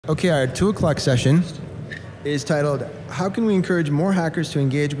Okay, our 2 o'clock session is titled, How Can We Encourage More Hackers to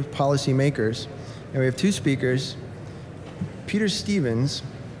Engage with Policymakers? And we have 2 speakers. Peter Stevens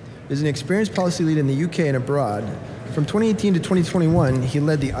is an experienced policy lead in the UK and abroad. From 2018 to 2021, he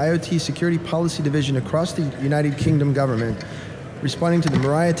led the IoT Security Policy Division across the United Kingdom government, responding to the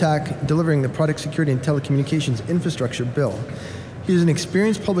Mirai attack, delivering the Product Security and Telecommunications Infrastructure Bill. He is an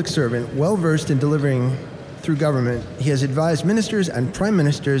experienced public servant, well-versed in delivering through government. He has advised ministers and prime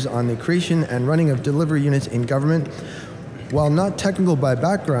ministers on the creation and running of delivery units in government. While not technical by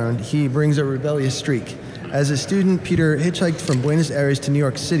background, he brings a rebellious streak. As a student, Peter hitchhiked from Buenos Aires to New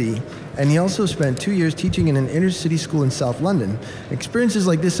York City, and he also spent 2 years teaching in an inner-city school in South London. Experiences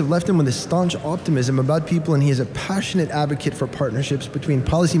like this have left him with a staunch optimism about people, and he is a passionate advocate for partnerships between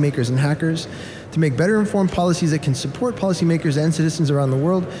policymakers and hackers to make better informed policies that can support policymakers and citizens around the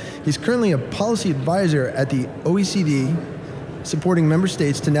world. He's currently a policy advisor at the OECD, supporting member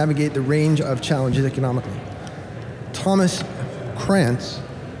states to navigate the range of challenges economically. Thomas Kranz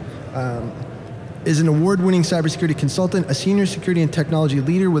is an award-winning cybersecurity consultant, a senior security and technology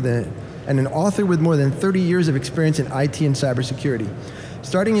leader and an author with more than 30 years of experience in IT and cybersecurity.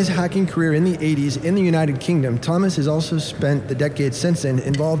 Starting his hacking career in the 80s in the United Kingdom, Thomas has also spent the decades since then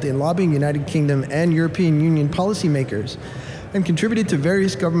involved in lobbying United Kingdom and European Union policymakers and contributed to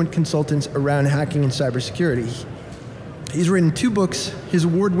various government consultants around hacking and cybersecurity. He's written 2 books, his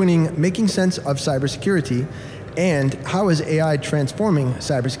award-winning Making Sense of Cybersecurity and How is AI Transforming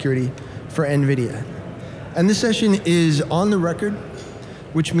Cybersecurity for NVIDIA. And this session is on the record,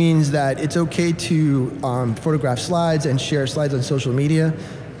 which means that it's okay to photograph slides and share slides on social media.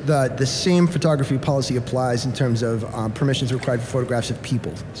 The same photography policy applies in terms of permissions required for photographs of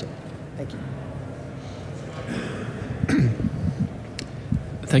people. So, thank you.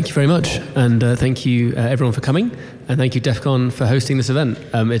 Thank you very much, and thank you everyone for coming, and thank you DEFCON for hosting this event.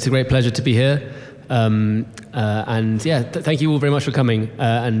 It's a great pleasure to be here. And yeah, thank you all very much for coming,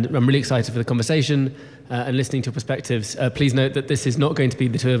 and I'm really excited for the conversation and listening to your perspectives. Please note that this is not going to be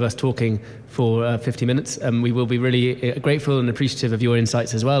the 2 of us talking for 50 minutes. We will be really grateful and appreciative of your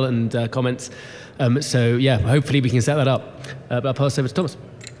insights as well and comments. So yeah, hopefully we can set that up. But I'll pass over to Thomas.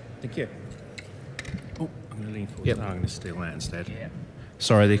 Thank you. Oh, I'm going to lean forward. Yep. No, I'm going to steal that instead. Yeah.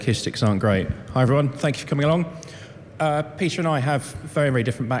 Sorry, the acoustics aren't great. Hi everyone, thank you for coming along. Peter and I have very, very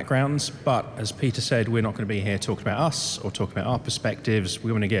different backgrounds, but as Peter said, we're not going to be here talking about us or talking about our perspectives.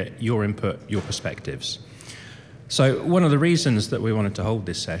 We want to get your input, your perspectives. So one of the reasons that we wanted to hold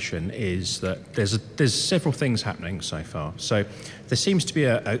this session is that there's several things happening so far. So there seems to be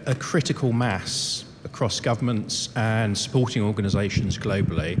a critical mass across governments and supporting organisations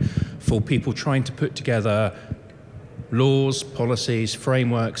globally for people trying to put together laws, policies,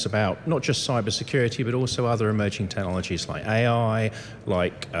 frameworks about not just cybersecurity, but also other emerging technologies like AI,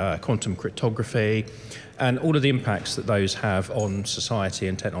 like quantum cryptography, and all of the impacts that those have on society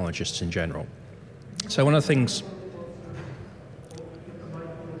and technologists in general. So one of the things...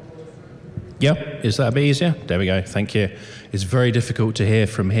 Yeah, is that a bit easier? There we go, thank you. It's very difficult to hear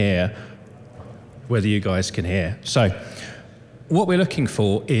from here whether you guys can hear. So, what we're looking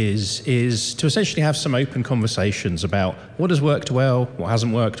for is to essentially have some open conversations about what has worked well, what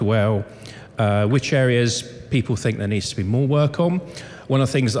hasn't worked well, which areas people think there needs to be more work on. One of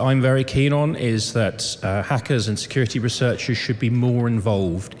the things that I'm very keen on is that hackers and security researchers should be more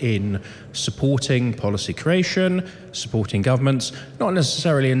involved in supporting policy creation, supporting governments, not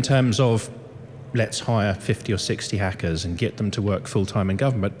necessarily in terms of let's hire 50 or 60 hackers and get them to work full-time in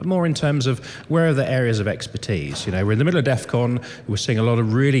government, but more in terms of where are the areas of expertise. You know, we're in the middle of DEFCON, we're seeing a lot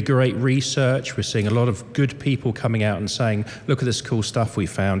of really great research, we're seeing a lot of good people coming out and saying, look at this cool stuff we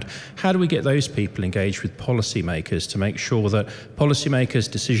found. How do we get those people engaged with policymakers to make sure that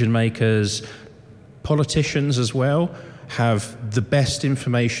policymakers, decision makers, politicians as well, have the best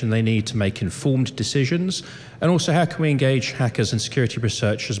information they need to make informed decisions? And also, how can we engage hackers and security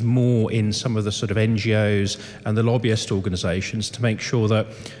researchers more in some of the sort of NGOs and the lobbyist organisations to make sure that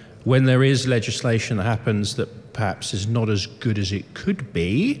when there is legislation that happens that perhaps is not as good as it could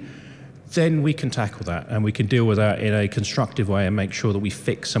be, then we can tackle that and we can deal with that in a constructive way and make sure that we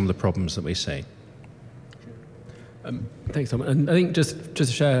fix some of the problems that we see. Thanks, Tom. And I think just to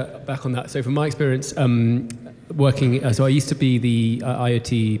share back on that, so from my experience working, so I used to be the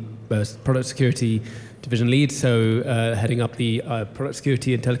IoT product security division lead, so heading up the Product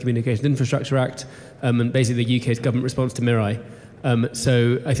Security and Telecommunications Infrastructure Act, and basically the UK's government response to Mirai.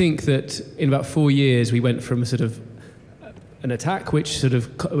 So I think that in about 4 years we went from a sort of an attack which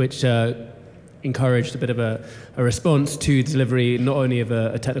encouraged a bit of a response to the delivery not only of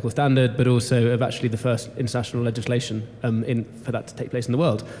a technical standard, but also of actually the first international legislation for that to take place in the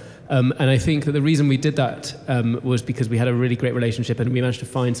world. And I think that the reason we did that was because we had a really great relationship, and we managed to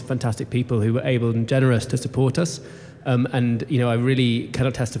find some fantastic people who were able and generous to support us. And I really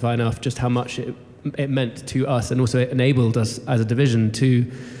cannot testify enough just how much it meant to us, and also it enabled us as a division to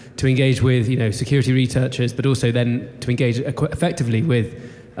engage with security researchers, but also then to engage effectively with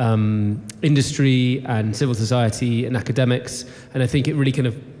industry and civil society and academics. And I think it really kind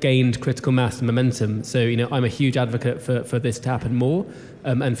of gained critical mass and momentum. So I'm a huge advocate for this to happen more,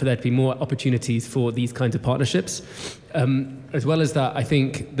 and for there to be more opportunities for these kinds of partnerships. As well as that, I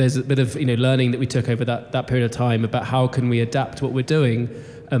think there's a bit of learning that we took over that period of time about how can we adapt what we're doing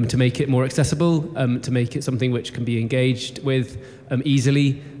to make it more accessible, to make it something which can be engaged with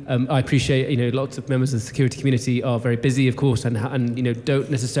easily. I appreciate lots of members of the security community are very busy, of course, and don't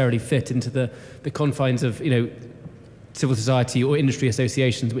necessarily fit into the confines of civil society or industry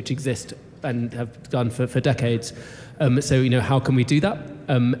associations which exist and have done for decades. So how can we do that?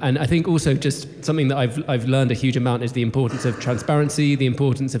 And I think also just something that I've learned a huge amount is the importance of transparency, the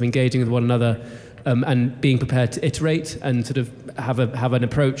importance of engaging with one another, and being prepared to iterate and sort of have an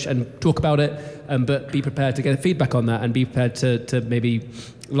approach and talk about it, but be prepared to get feedback on that and be prepared to maybe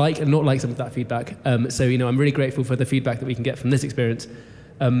like and not like some of that feedback. So I'm really grateful for the feedback that we can get from this experience.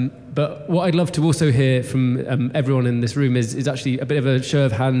 But what I'd love to also hear from everyone in this room is actually a bit of a show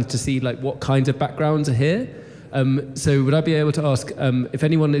of hands to see what kinds of backgrounds are here. So would I be able to ask if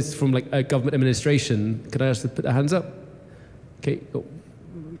anyone is from a government administration? Could I ask them to put their hands up? Okay, got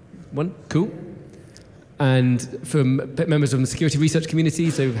one, cool. And from members of the security research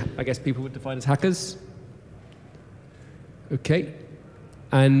community, so I guess people would define as hackers. Okay.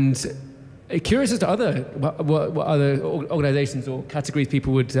 And curious as to what other organizations or categories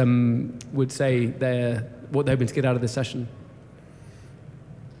people would say what they're hoping to get out of this session.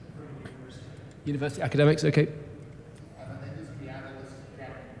 University academics, okay.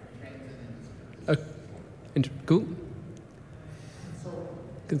 Cool.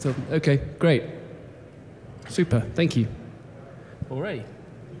 Consultant, okay, great. Super, thank you. All right.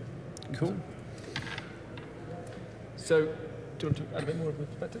 Cool. So, do you want to add a bit more of a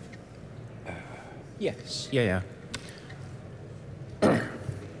perspective? Yes. Yeah.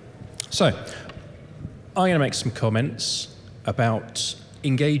 So, I'm going to make some comments about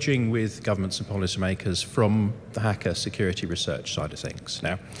engaging with governments and policymakers from the hacker security research side of things.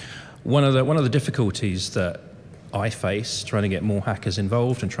 Now, one of the difficulties that I face trying to get more hackers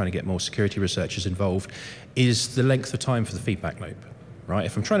involved and trying to get more security researchers involved is the length of time for the feedback loop, right?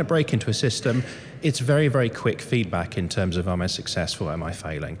 If I'm trying to break into a system, it's very, very quick feedback in terms of am I successful, am I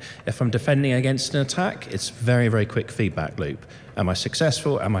failing? If I'm defending against an attack, it's very, very quick feedback loop. Am I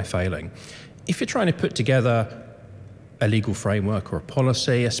successful, am I failing? If you're trying to put together a legal framework or a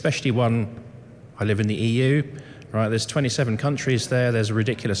policy, especially one, I live in the EU, right? There's 27 countries there, there's a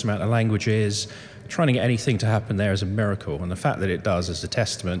ridiculous amount of languages. Trying to get anything to happen there is a miracle, and the fact that it does is a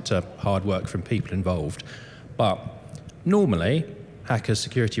testament to hard work from people involved. But normally, hackers,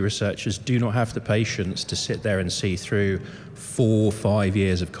 security researchers do not have the patience to sit there and see through 4 or 5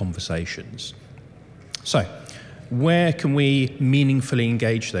 years of conversations. So, where can we meaningfully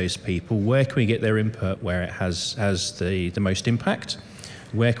engage those people? Where can we get their input where it has the most impact?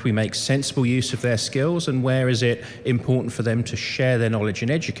 Where can we make sensible use of their skills, and where is it important for them to share their knowledge and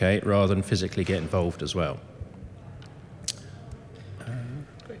educate rather than physically get involved as well?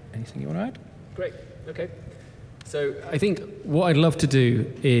 Great. Anything you want to add? Great. Okay. So I think what I'd love to do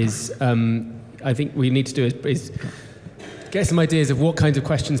is, I think we need to do is get some ideas of what kinds of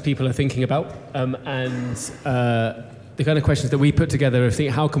questions people are thinking about, and the kind of questions that we put together of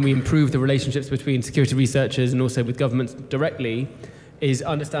how can we improve the relationships between security researchers and also with governments directly, is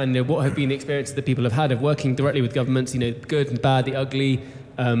understand what have been the experiences that people have had of working directly with governments, good and bad, the ugly,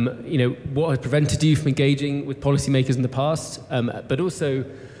 what has prevented you from engaging with policymakers in the past, but also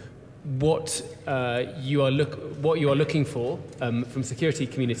what you are looking for from security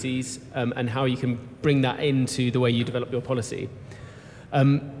communities, and how you can bring that into the way you develop your policy.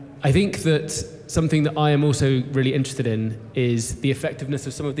 I think that something that I am also really interested in is the effectiveness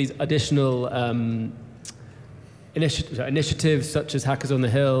of some of these additional initiatives such as Hackers on the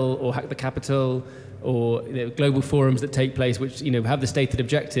Hill or Hack the Capital, or global forums that take place which have the stated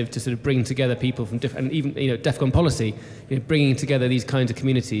objective to sort of bring together people from different, and even DEFCON policy, bringing together these kinds of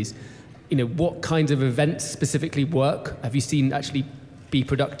communities. What kinds of events specifically work? Have you seen actually be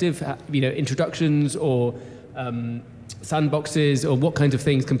productive? Introductions or sandboxes, or what kinds of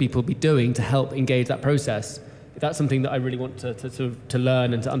things can people be doing to help engage that process? That's something that I really want to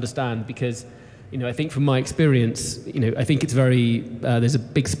learn and to understand, because I think from my experience, I think it's very, there's a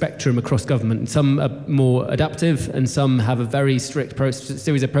big spectrum across government. Some are more adaptive and some have a very strict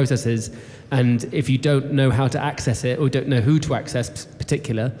series of processes. And if you don't know how to access it or don't know who to access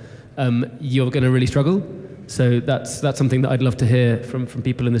particular, you're going to really struggle. So that's something that I'd love to hear from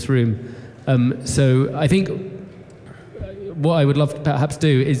people in this room. So I think what I would love to perhaps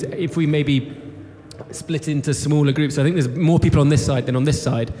do is if we maybe split into smaller groups. So I think there's more people on this side than on this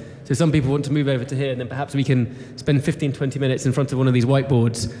side. So some people want to move over to here, and then perhaps we can spend 15, 20 minutes in front of one of these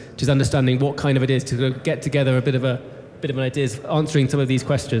whiteboards, just understanding what kind of it is to get together a bit of an ideas, answering some of these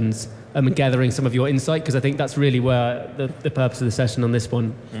questions, and gathering some of your insight, because I think that's really where the purpose of the session on this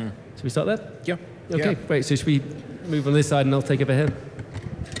one. Should we start there? Yeah. Okay, great. So should we move on this side, and I'll take over here.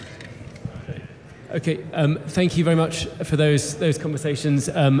 Okay, thank you very much for those conversations.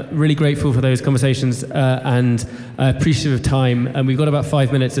 Really grateful for those conversations and appreciative of time. And we've got about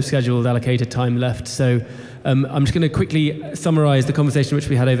 5 minutes of scheduled allocated time left. So I'm just going to quickly summarize the conversation which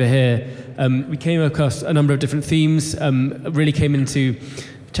we had over here. We came across a number of different themes, really came into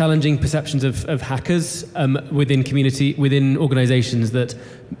challenging perceptions of hackers within organizations that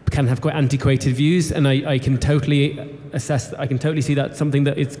can have quite antiquated views. And I can totally see that's something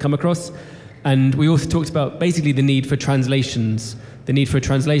that it's come across. And we also talked about basically the need for translations, the need for a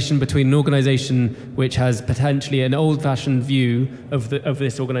translation between an organization which has potentially an old-fashioned view of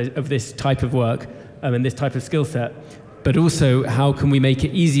this type of work and this type of skill set, but also how can we make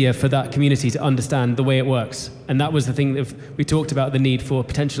it easier for that community to understand the way it works. And that was the thing that we talked about, the need for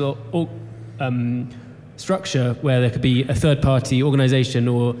potential structure where there could be a third-party organization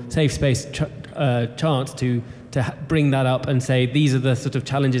or safe space chance to bring that up and say, these are the sort of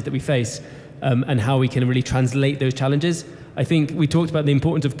challenges that we face. And how we can really translate those challenges. I think we talked about the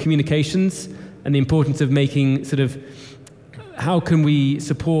importance of communications and the importance of making how can we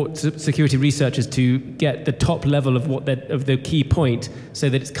support security researchers to get the top level of the key point, so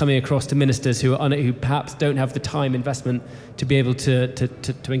that it's coming across to ministers who perhaps don't have the time investment to be able to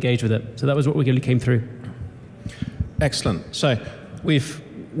engage with it. So that was what we really came through. Excellent. So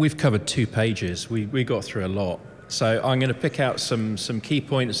we've covered 2 pages. We got through a lot. So I'm going to pick out some key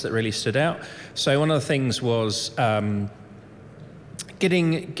points that really stood out. So one of the things was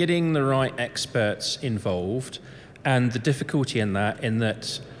getting the right experts involved, and the difficulty in that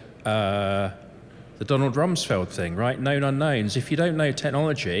the Donald Rumsfeld thing, right? Known unknowns. If you don't know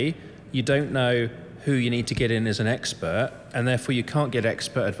technology, you don't know who you need to get in as an expert, and therefore you can't get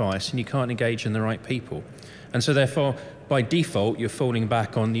expert advice and you can't engage in the right people. And so therefore, by default, you're falling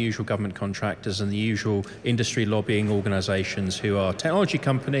back on the usual government contractors and the usual industry lobbying organizations who are technology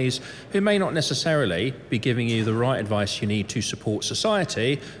companies who may not necessarily be giving you the right advice you need to support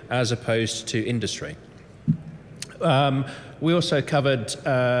society as opposed to industry. We also covered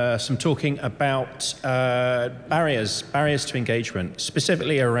some talking about barriers to engagement,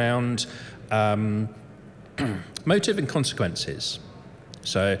 specifically around motive and consequences.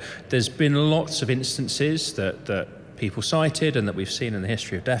 So there's been lots of instances that people cited and that we've seen in the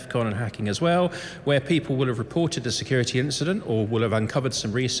history of DEFCON and hacking as well, where people will have reported a security incident or will have uncovered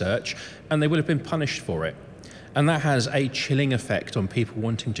some research and they will have been punished for it. And that has a chilling effect on people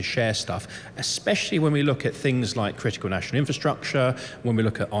wanting to share stuff, especially when we look at things like critical national infrastructure, when we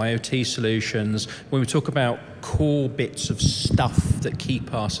look at IoT solutions, when we talk about core bits of stuff that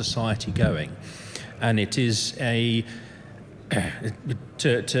keep our society going. And it is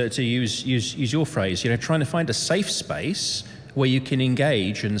to use your phrase, trying to find a safe space where you can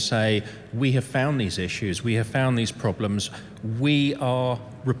engage and say, we have found these issues, we have found these problems, we are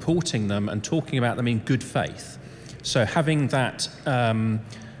reporting them and talking about them in good faith. So having that,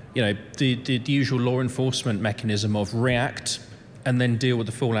 the usual law enforcement mechanism of react and then deal with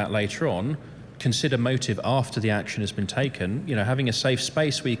the fallout later on, consider motive after the action has been taken, having a safe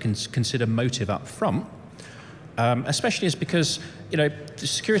space where you can consider motive up front. Especially is because, the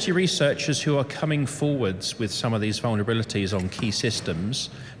security researchers who are coming forwards with some of these vulnerabilities on key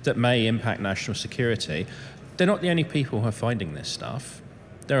systems that may impact national security, they're not the only people who are finding this stuff.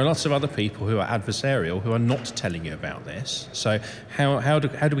 There are lots of other people who are adversarial who are not telling you about this. So how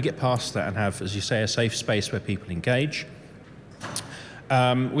do we get past that and have, as you say, a safe space where people engage?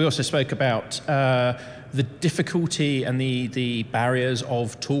 We also spoke about the difficulty and the barriers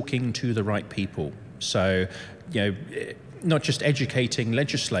of talking to the right people. So, not just educating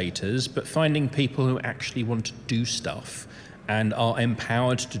legislators, but finding people who actually want to do stuff and are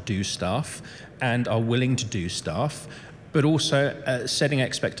empowered to do stuff and are willing to do stuff, but also setting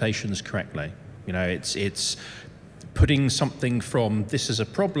expectations correctly. It's putting something from this is a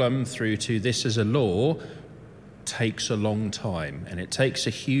problem through to this is a law takes a long time, and it takes a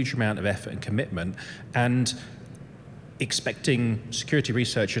huge amount of effort and commitment, and expecting security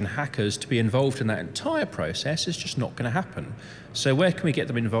research and hackers to be involved in that entire process is just not going to happen. So where can we get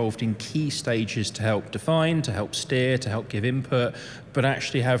them involved in key stages to help define, to help steer, to help give input, but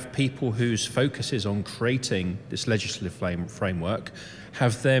actually have people whose focus is on creating this legislative framework,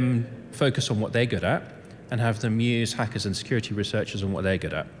 have them focus on what they're good at, and have them use hackers and security researchers on what they're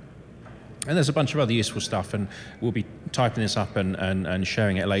good at. And there's a bunch of other useful stuff, and we'll be typing this up and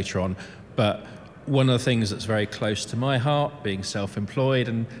sharing it later on. But one of the things that's very close to my heart, being self-employed,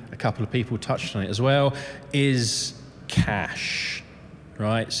 and a couple of people touched on it as well, is cash,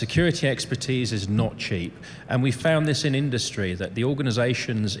 right? Security expertise is not cheap. And we found this in industry, that the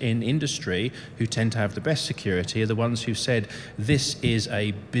organizations in industry who tend to have the best security are the ones who said, this is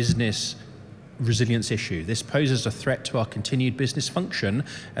a business resilience issue. This poses a threat to our continued business function,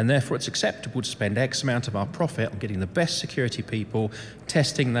 and therefore it's acceptable to spend X amount of our profit on getting the best security people,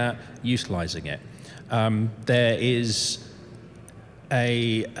 testing that, utilizing it. There is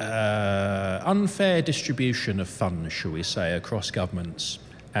a unfair distribution of funds, shall we say, across governments,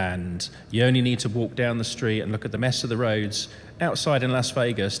 and you only need to walk down the street and look at the mess of the roads outside in Las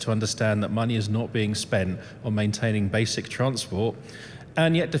Vegas to understand that money is not being spent on maintaining basic transport.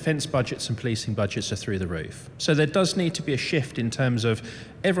 And yet defence budgets and policing budgets are through the roof. So there does need to be a shift in terms of,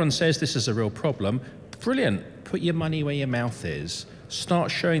 everyone says this is a real problem. Brilliant, put your money where your mouth is. Start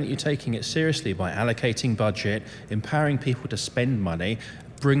showing that you're taking it seriously by allocating budget, empowering people to spend money,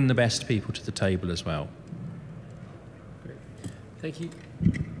 bring the best people to the table as well. Great. Thank you.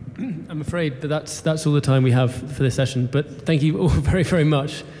 I'm afraid that that's all the time we have for this session, but thank you all very, very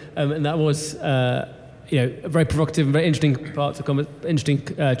much. And that was a very provocative and very interesting interesting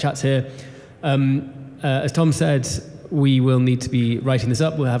chats here. As Tom said, we will need to be writing this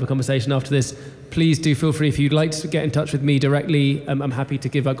up. We'll have a conversation after this. Please do feel free, if you'd like to get in touch with me directly. I'm happy to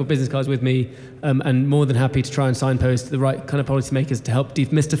give, I've got business cards with me, and more than happy to try and signpost the right kind of policymakers to help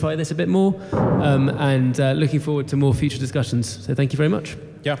demystify this a bit more, and looking forward to more future discussions. So thank you very much.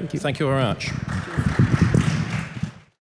 Yeah, thank you very much.